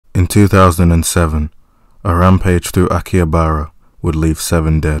2007, a rampage through Akihabara would leave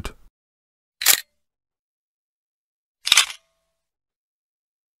 7 dead.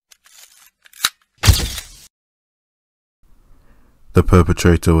 The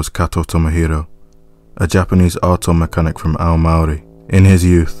perpetrator was Katō Tomohiro, a Japanese auto mechanic from Aomori. In his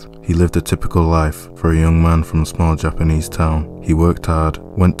youth, he lived a typical life for a young man from a small Japanese town. He worked hard,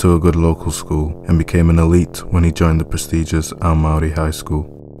 went to a good local school, and became an elite when he joined the prestigious Aomori High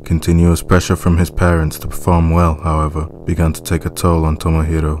School. Continuous pressure from his parents to perform well, however, began to take a toll on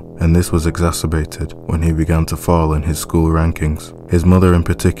Tomohiro, and this was exacerbated when he began to fall in his school rankings. His mother in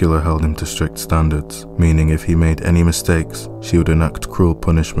particular held him to strict standards, meaning if he made any mistakes, she would enact cruel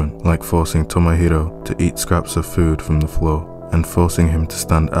punishment, like forcing Tomohiro to eat scraps of food from the floor, and forcing him to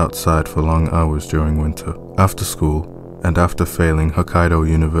stand outside for long hours during winter. After school, and after failing Hokkaido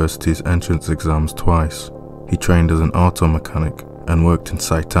University's entrance exams twice, he trained as an auto mechanic and worked in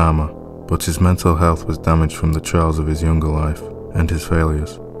Saitama, but his mental health was damaged from the trials of his younger life and his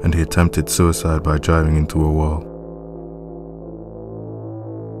failures, and he attempted suicide by driving into a wall.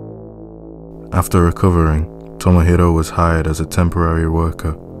 After recovering, Tomohiro was hired as a temporary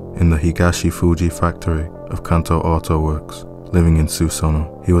worker in the Higashi Fuji factory of Kanto Auto Works, living in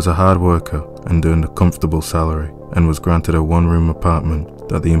Susono. He was a hard worker and earned a comfortable salary, and was granted a one-room apartment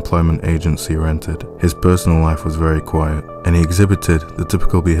that the employment agency rented. His personal life was very quiet, and he exhibited the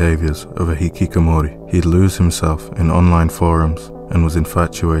typical behaviors of a hikikomori. He'd lose himself in online forums and was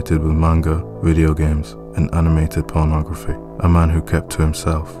infatuated with manga, video games, and animated pornography. A man who kept to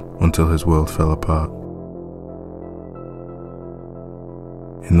himself until his world fell apart.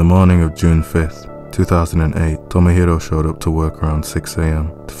 In the morning of June 5th, 2008, Tomohiro showed up to work around 6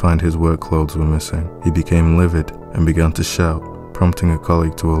 a.m. to find his work clothes were missing. He became livid and began to shout, prompting a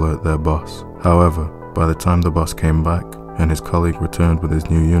colleague to alert their boss. However, by the time the boss came back and his colleague returned with his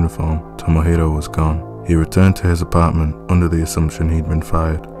new uniform, Tomohiro was gone. He returned to his apartment under the assumption he'd been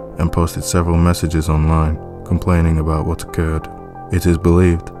fired and posted several messages online complaining about what occurred. It is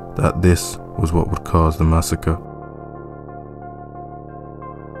believed that this was what would cause the massacre.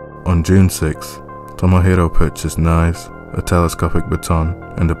 On June 6th, Tomohiro purchased knives, a telescopic baton,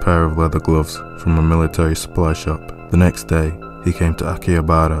 and a pair of leather gloves from a military supply shop. The next day, he came to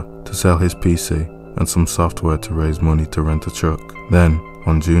Akihabara to sell his PC and some software to raise money to rent a truck. Then,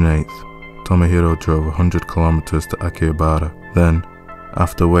 on June 8th, Tomohiro drove 100 kilometers to Akihabara. Then,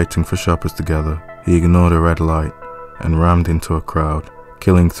 after waiting for shoppers to gather, he ignored a red light and rammed into a crowd,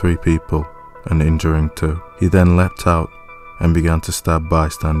 killing 3 people and injuring 2. He then leapt out and began to stab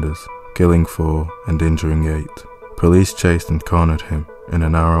bystanders, killing 4 and injuring 8. Police chased and cornered him in a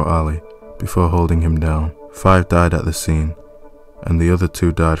narrow alley before holding him down. 5 died at the scene, and the other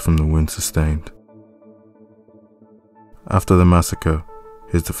 2 died from the wounds sustained. After the massacre,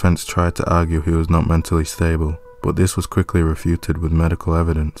 his defense tried to argue he was not mentally stable, but this was quickly refuted with medical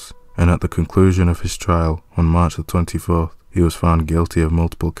evidence, and at the conclusion of his trial on March the 24th, he was found guilty of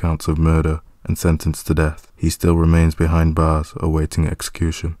multiple counts of murder and sentenced to death. He still remains behind bars awaiting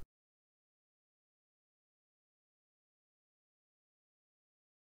execution.